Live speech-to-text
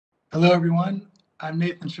Hello, everyone. I'm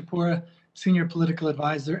Nathan Shapura, Senior Political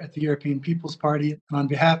Advisor at the European People's Party. And on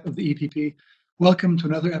behalf of the EPP, welcome to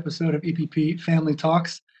another episode of EPP Family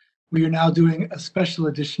Talks. We are now doing a special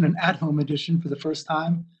edition, an at-home edition for the first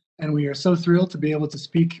time. And we are so thrilled to be able to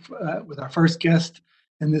speak with our first guest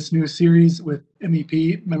in this new series with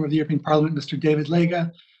MEP, Member of the European Parliament, Mr. David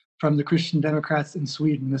Lega from the Christian Democrats in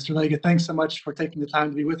Sweden. Mr. Lega, thanks so much for taking the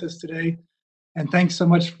time to be with us today. And thanks so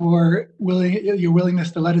much for your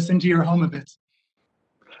willingness to let us into your home a bit.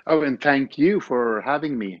 Oh, and thank you for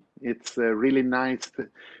having me. It's a really nice.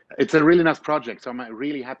 It's a really nice project, so I'm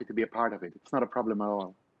really happy to be a part of it. It's not a problem at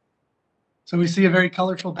all. So we see a very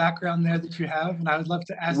colorful background there that you have, and I would love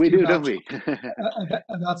to ask We you do, don't we?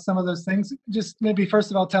 about some of those things. Just maybe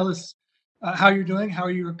first of all, tell us how you're doing, how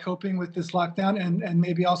you're coping with this lockdown, and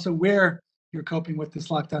maybe also where you're coping with this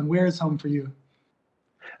lockdown. Where is home for you?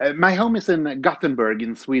 My home is in Gothenburg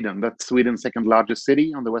in Sweden. That's Sweden's second largest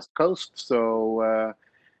city on the west coast. So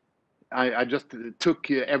I just took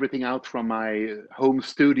everything out from my home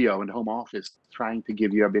studio and home office, trying to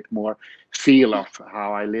give you a bit more feel of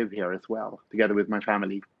how I live here as well, together with my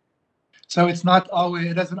family. So it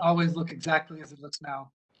doesn't always look exactly as it looks now.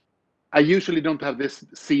 I usually don't have this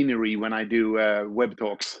scenery when I do web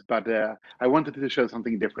talks, but I wanted to show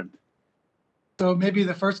something different. So maybe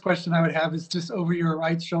the first question I would have is just over your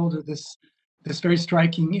right shoulder, this very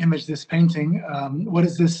striking image, this painting. What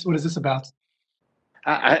is this? What is this about?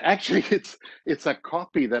 Actually, it's a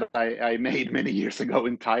copy that I made many years ago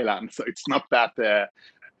in Thailand, so it's not that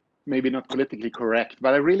maybe not politically correct,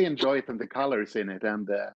 but I really enjoy it and the colors in it. And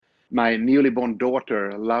my newly born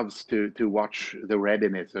daughter loves to watch the red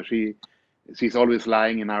in it, so she's always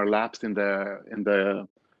lying in our laps in the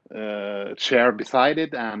chair beside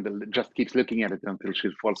it, and just keeps looking at it until she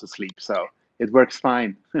falls asleep. So it works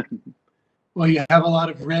fine. Well, you have a lot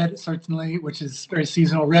of red, certainly, which is very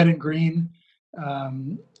seasonal, red and green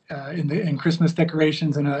in Christmas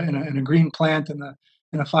decorations, and a green plant in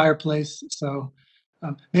a fireplace. So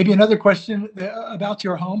maybe another question about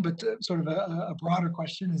your home, but sort of a broader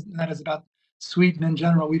question, and that is about Sweden in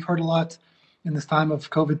general. We've heard a lot in this time of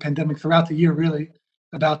COVID pandemic throughout the year, really,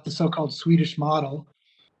 about the so-called Swedish model.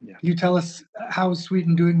 Yeah. Can you tell us how is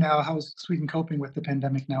Sweden doing now? How is Sweden coping with the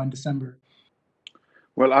pandemic now in December?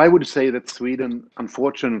 Well, I would say that Sweden,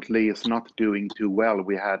 unfortunately, is not doing too well.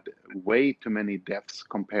 We had way too many deaths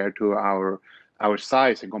compared to our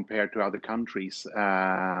size and compared to other countries.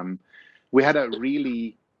 We had a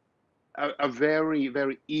very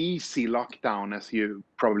easy lockdown, as you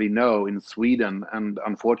probably know, in Sweden, and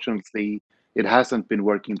unfortunately, it hasn't been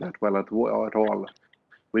working that well at all.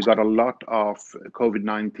 We got a lot of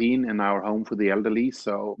COVID-19 in our home for the elderly,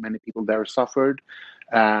 so many people there suffered,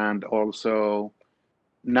 and also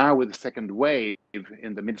now with the second wave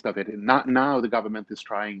in the midst of it, now the government is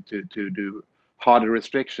trying to do harder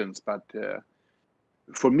restrictions. But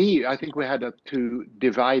for me, I think we had a too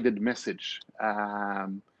divided message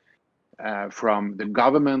from the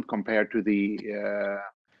government compared to the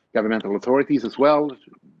governmental authorities as well.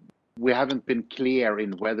 We haven't been clear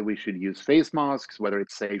in whether we should use face masks, whether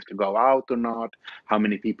it's safe to go out or not, how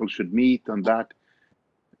many people should meet, and that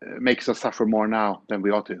makes us suffer more now than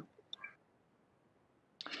we ought to.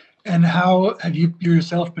 And how have you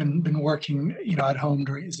yourself been working, at home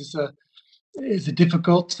during? Is it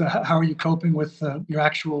difficult? How are you coping with your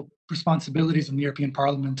actual responsibilities in the European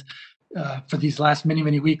Parliament for these last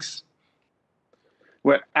many weeks?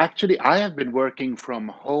 Well, actually, I have been working from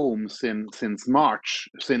home since March.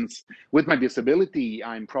 Since with my disability,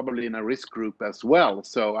 I'm probably in a risk group as well.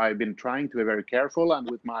 So I've been trying to be very careful, and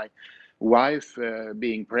with my wife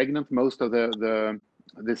being pregnant most of the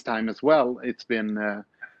this time as well, it's been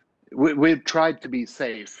we've tried to be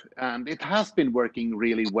safe, and it has been working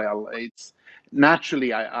really well. It's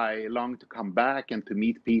naturally I long to come back and to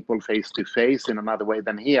meet people face to face in another way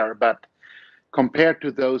than here, but compared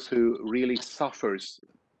to those who really suffers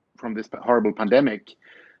from this horrible pandemic,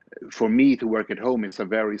 for me to work at home is a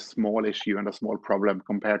very small issue and a small problem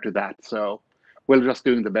compared to that. So we're just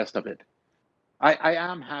doing the best of it. I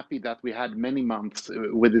am happy that we had many months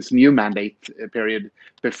with this new mandate period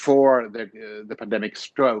before the pandemic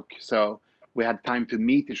stroke. So we had time to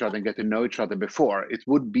meet each other and get to know each other before. It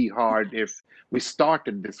would be hard if we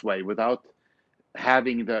started this way without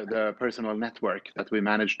having the personal network that we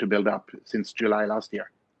managed to build up since July last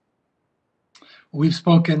year. We've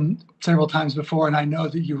spoken several times before, and I know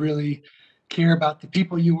that you really care about the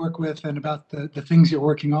people you work with and about the things you're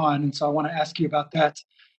working on. And so I want to ask you about that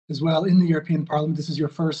as well in the European Parliament. This is your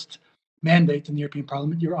first mandate in the European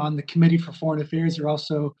Parliament. You're on the Committee for Foreign Affairs. You're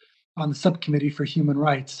also on the Subcommittee for Human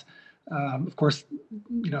Rights. Of course,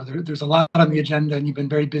 there's a lot on the agenda, and you've been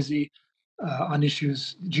very busy on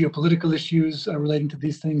issues, geopolitical issues relating to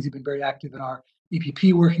these things. You've been very active in our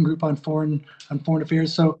EPP working group on foreign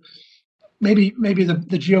affairs. So maybe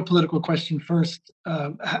the geopolitical question first.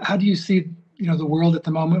 How do you see the world at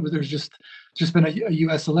the moment? Where there's just been a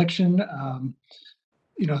U.S. election.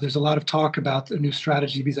 There's a lot of talk about a new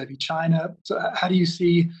strategy vis-a-vis China. So how do you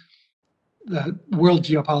see the world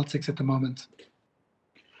geopolitics at the moment?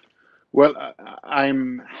 Well,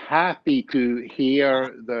 I'm happy to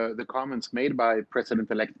hear the comments made by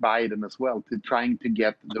President-elect Biden as well, to trying to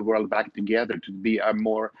get the world back together, to be a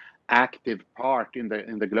more active part in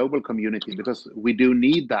the global community, because we do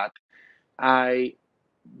need that. I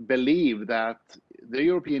believe that the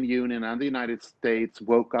European Union and the United States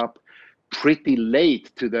woke up pretty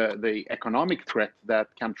late to the economic threat that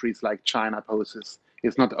countries like China poses.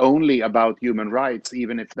 It's not only about human rights,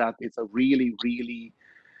 even if that is a really, really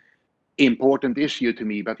important issue to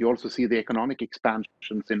me, but you also see the economic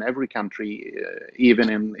expansions in every country, even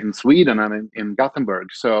in Sweden and in Gothenburg.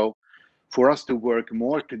 So for us to work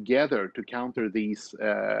more together to counter these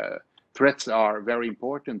threats are very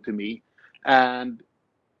important to me. And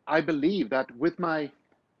I believe that with my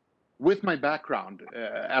background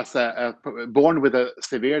as born with a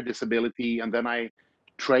severe disability, and then I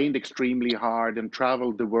trained extremely hard and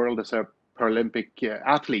traveled the world as a Paralympic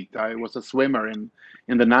athlete. I was a swimmer in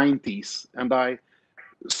the 90s, and I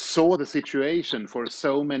saw the situation for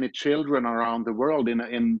so many children around the world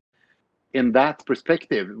in that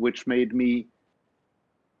perspective, which made me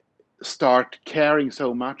start caring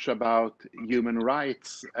so much about human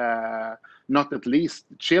rights, not at least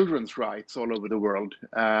children's rights all over the world,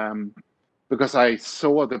 because I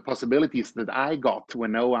saw the possibilities that I got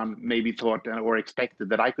when no one maybe thought or expected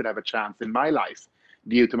that I could have a chance in my life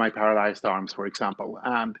due to my paralyzed arms, for example.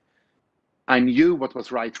 And I knew what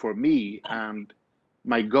was right for me, and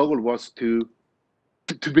my goal was to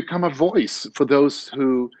become a voice for those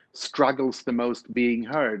who struggles the most being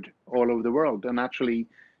heard all over the world. And actually,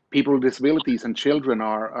 people with disabilities and children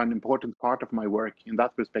are an important part of my work in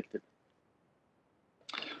that perspective.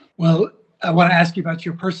 Well, I want to ask you about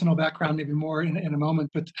your personal background maybe more in a moment,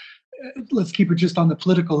 but let's keep it just on the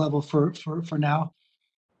political level for now.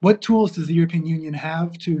 What tools does the European Union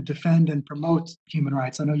have to defend and promote human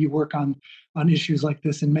rights? I know you work on issues like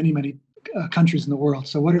this in many countries in the world.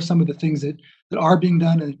 So what are some of the things that are being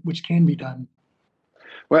done and which can be done?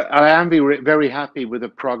 Well, I am very happy with the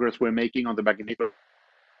progress we're making on the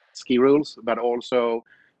Magnitsky rules, but also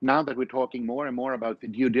now that we're talking more and more about the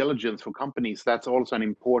due diligence for companies, that's also an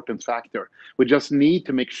important factor. We just need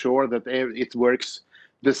to make sure that it works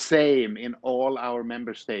the same in all our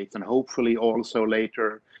member states, and hopefully also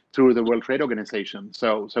later through the World Trade Organization,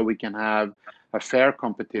 so we can have a fair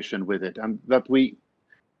competition with it. And that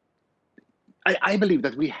I believe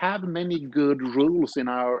that we have many good rules in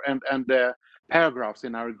our and paragraphs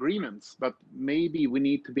in our agreements, but maybe we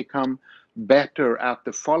need to become better at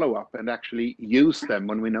the follow-up and actually use them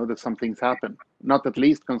when we know that something's happened, not at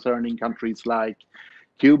least concerning countries like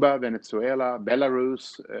Cuba, Venezuela,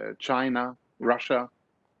 Belarus, China, Russia.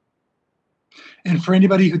 And for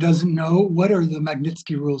anybody who doesn't know, what are the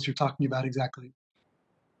Magnitsky rules you're talking about exactly?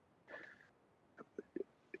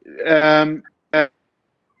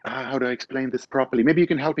 How do I explain this properly? Maybe you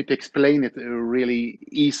can help me to explain it really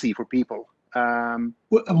easy for people.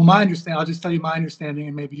 Well, my understanding, I'll just tell you my understanding,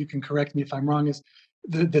 and maybe you can correct me if I'm wrong, is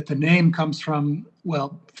that the name comes from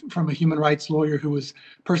a human rights lawyer who was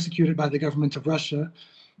persecuted by the government of Russia.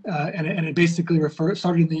 And it basically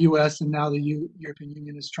started in the U.S. and now the European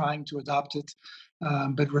Union is trying to adopt it,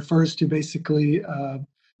 but refers to basically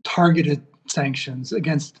targeted sanctions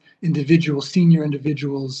against senior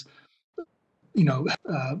individuals,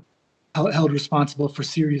 held responsible for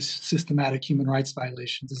serious systematic human rights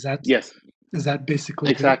violations. Yes. Is that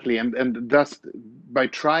basically exactly? And thus, by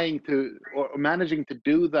trying to or managing to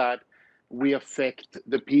do that, we affect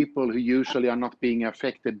the people who usually are not being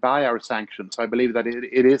affected by our sanctions. I believe that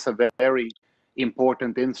it is a very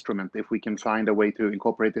important instrument if we can find a way to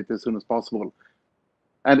incorporate it as soon as possible.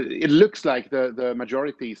 And it looks like the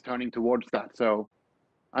majority is turning towards that. So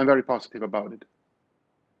I'm very positive about it.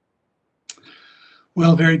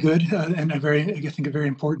 Well, very good, and I think a very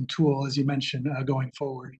important tool, as you mentioned, going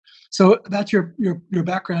forward. So that's your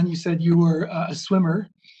background. You said you were a swimmer,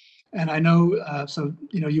 and I know,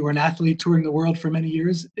 you were an athlete touring the world for many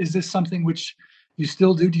years. Is this something which you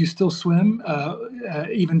still do? Do you still swim,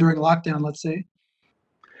 even during lockdown, let's say?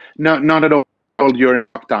 No, not at all during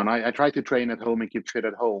lockdown. I try to train at home and keep fit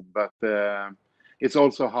at home, but it's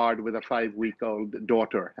also hard with a 5-week-old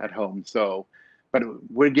daughter at home. So but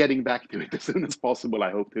we're getting back to it as soon as possible.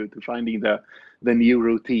 I hope to finding the new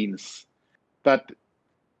routines. But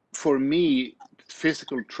for me,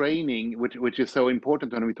 physical training, which is so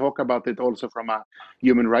important when we talk about it, also from a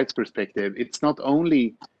human rights perspective, it's not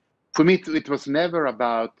only for me. It was never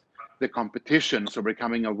about the competitions or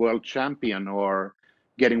becoming a world champion or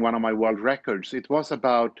getting one of my world records. It was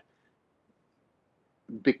about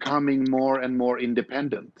becoming more and more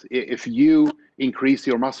independent. If you increase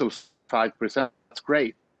your muscles 5%, that's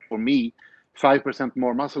great. For me, 5%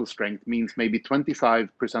 more muscle strength means maybe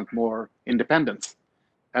 25% more independence.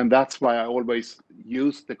 And that's why I always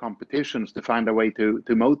use the competitions to find a way to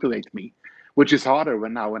motivate me, which is harder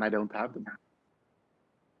when I don't have them.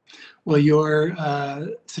 Well, your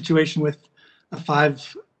situation with a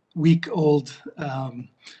 5-week-old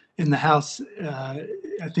in the house,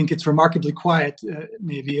 I think it's remarkably quiet,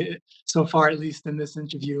 maybe so far, at least in this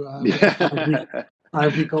interview, with a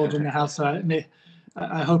 5-week-old in the house. So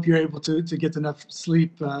I hope you're able to get enough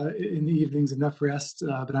sleep in the evenings, enough rest.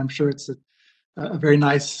 But I'm sure it's a very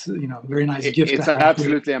nice, very nice gift It's to have.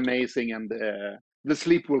 absolutely amazing, and the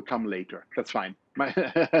sleep will come later. That's fine.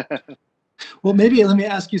 Well, maybe let me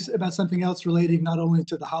ask you about something else relating not only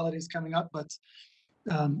to the holidays coming up, but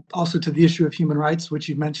also to the issue of human rights, which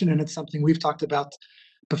you mentioned, and it's something we've talked about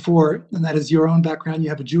before, and that is your own background. You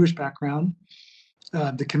have a Jewish background.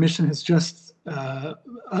 The Commission has just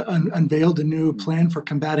unveiled a new plan for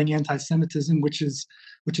combating anti-Semitism, which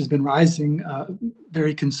has been rising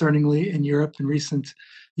very concerningly in Europe in recent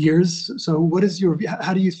years. So, what is your?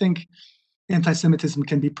 How do you think anti-Semitism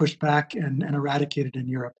can be pushed back and eradicated in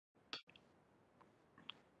Europe?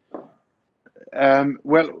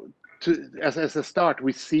 Well, as a start,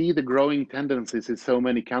 we see the growing tendencies in so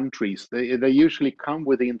many countries. They usually come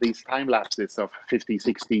within these time lapses of 50,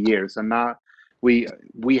 60 years. And now we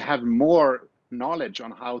have more knowledge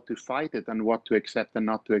on how to fight it and what to accept and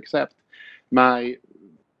not to accept. My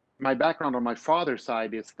background on my father's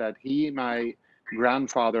side is that my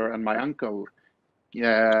grandfather and my uncle,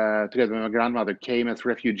 together with my grandmother, came as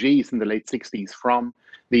refugees in the late 60s from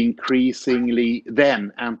the increasingly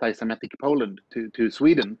then anti-Semitic Poland to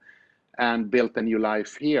Sweden, and built a new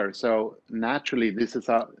life here. So naturally, this is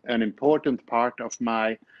an important part of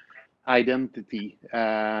my identity.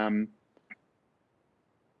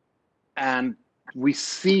 And we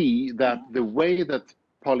see that the way that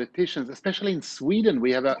politicians, especially in Sweden,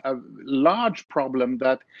 we have a large problem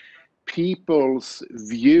that people's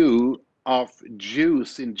view of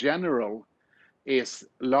Jews in general is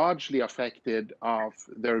largely affected of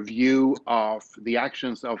their view of the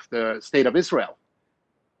actions of the State of Israel.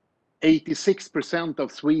 86%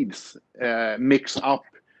 of Swedes mix up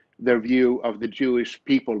their view of the Jewish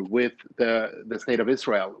people with the State of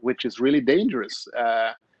Israel, which is really dangerous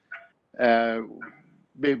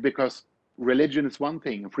because religion is one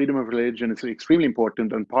thing, freedom of religion is extremely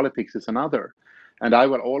important, and politics is another. And I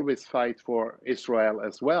will always fight for Israel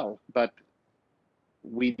as well, but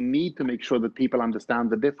we need to make sure that people understand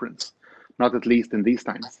the difference, not at least in these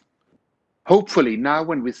times. Hopefully, now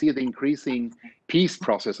when we see the increasing peace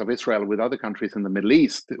process of Israel with other countries in the Middle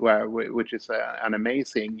East, which is an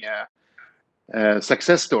amazing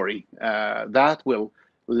success story, that will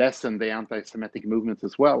lessen the anti-Semitic movements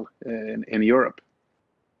as well in Europe.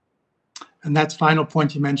 And that final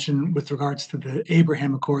point you mentioned with regards to the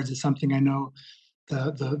Abraham Accords is something I know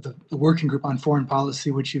the working group on foreign policy,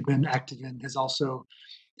 which you've been active in, has also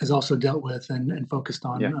dealt with and focused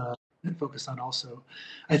on. Yeah. Also,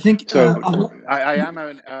 I think. So I am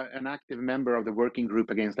an active member of the working group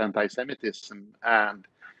against anti-Semitism, and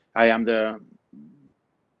I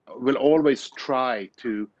will always try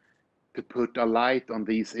to put a light on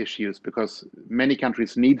these issues, because many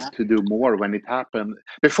countries need to do more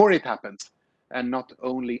before it happens, and not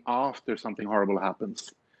only after something horrible happens.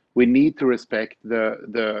 We need to respect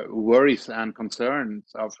the worries and concerns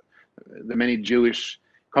of the many Jewish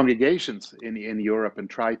congregations in Europe and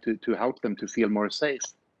try to help them to feel more safe.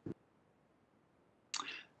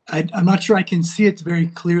 I'm not sure I can see it very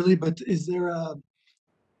clearly, but is there a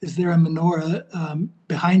menorah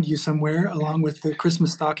behind you somewhere, along with the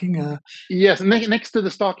Christmas stocking? Yes, next to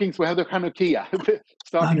the stockings we have the Hanukkah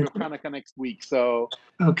stocking of Hanukkah next week. So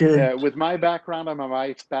okay. With my background and my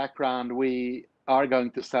wife's background, we are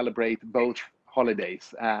going to celebrate both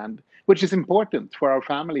holidays, and which is important for our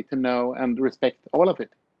family to know and respect all of it.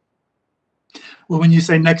 Well, when you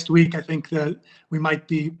say next week, I think that we might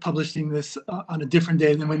be publishing this on a different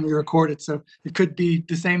day than when we record it. So it could be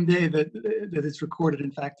the same day that it's recorded.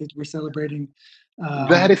 In fact, we're celebrating.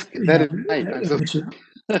 That is right.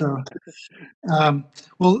 So,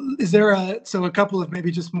 well, is there a couple of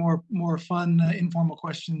maybe just more fun, informal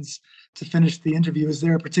questions to finish the interview? Is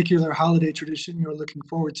there a particular holiday tradition you're looking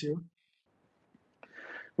forward to?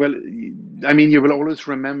 Well, I mean, you will always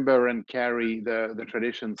remember and carry the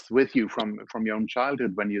traditions with you from your own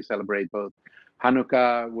childhood when you celebrate both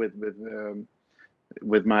Hanukkah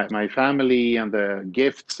with my family and the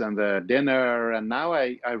gifts and the dinner. And now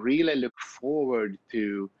I really look forward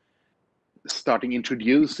to starting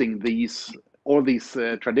introducing all these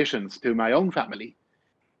traditions to my own family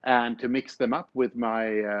and to mix them up with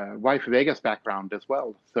my wife Vega's background as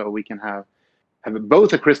well, so we can have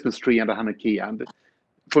both a Christmas tree and a Hanukkah. And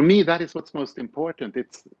for me, that is what's most important.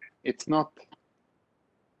 It's not.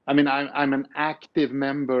 I mean, I'm an active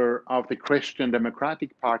member of the Christian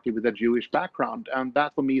Democratic Party with a Jewish background, and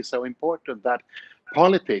that for me is so important. That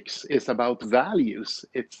politics is about values.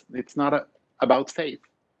 It's not about faith.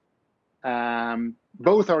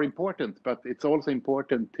 Both are important, but it's also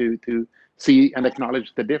important to see and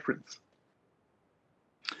acknowledge the difference.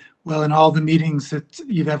 Well, in all the meetings that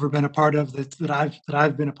you've ever been a part of, that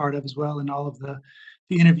I've been a part of as well, and all of the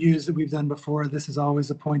interviews that we've done before, this is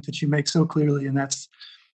always a point that you make so clearly, and that's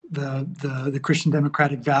the Christian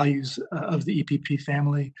democratic values of the EPP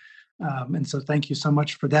family. And so thank you so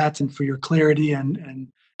much for that and for your clarity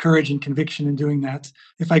and courage and conviction in doing that.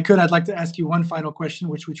 If I could, I'd like to ask you one final question,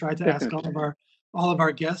 which we try to ask all of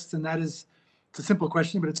our guests, and that is, it's a simple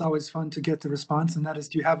question, but it's always fun to get the response. And that is,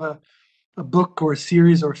 do you have a book or a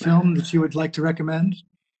series or film that you would like to recommend?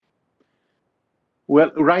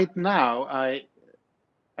 Well, right now, I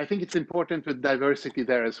think it's important with diversity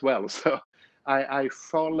there as well. So I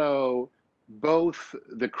follow both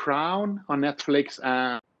The Crown on Netflix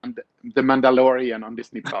and The Mandalorian on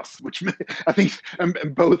Disney Plus, which I think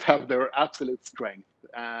both have their absolute strength.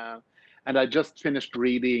 And I just finished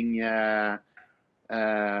reading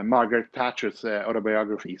Margaret Thatcher's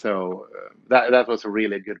autobiography, so that was a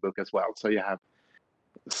really good book as well. So you have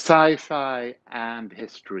sci-fi and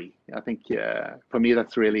history. I think for me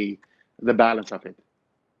that's really the balance of it.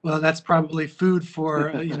 Well, that's probably food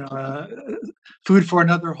for food for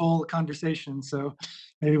another whole conversation. So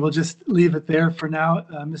maybe we'll just leave it there for now.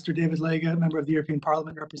 Mr. David Lega, member of the European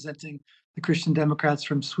Parliament, representing the Christian Democrats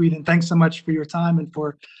from Sweden. Thanks so much for your time and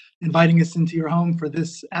for inviting us into your home for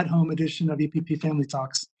this at-home edition of EPP Family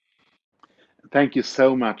Talks. Thank you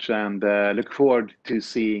so much, and look forward to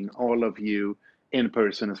seeing all of you in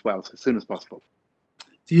person as well, as soon as possible.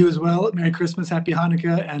 To you as well. Merry Christmas, Happy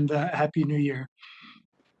Hanukkah, and Happy New Year.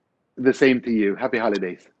 The same to you. Happy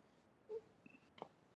holidays.